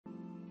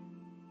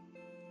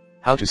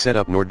How to set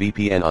up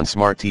NordVPN on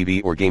smart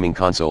TV or gaming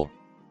console.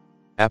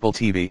 Apple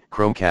TV,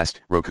 Chromecast,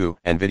 Roku,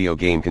 and video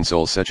game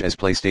consoles such as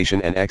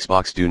PlayStation and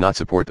Xbox do not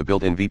support the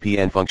built-in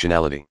VPN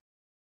functionality.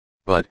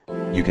 But,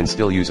 you can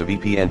still use a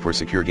VPN for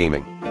secure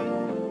gaming.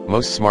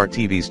 Most smart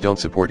TVs don't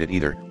support it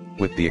either,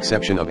 with the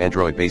exception of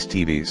Android-based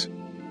TVs.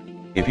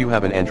 If you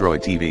have an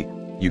Android TV,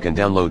 you can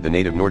download the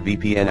native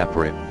NordVPN app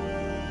for it.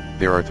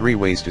 There are 3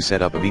 ways to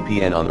set up a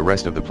VPN on the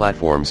rest of the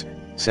platforms: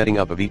 setting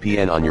up a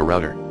VPN on your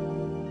router.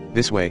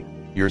 This way,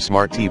 your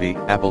smart TV,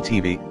 Apple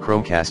TV,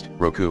 Chromecast,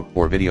 Roku,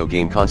 or video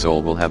game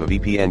console will have a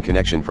VPN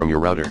connection from your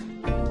router.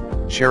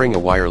 Sharing a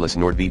wireless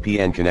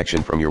NordVPN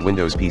connection from your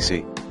Windows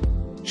PC.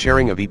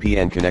 Sharing a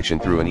VPN connection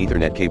through an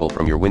Ethernet cable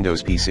from your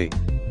Windows PC.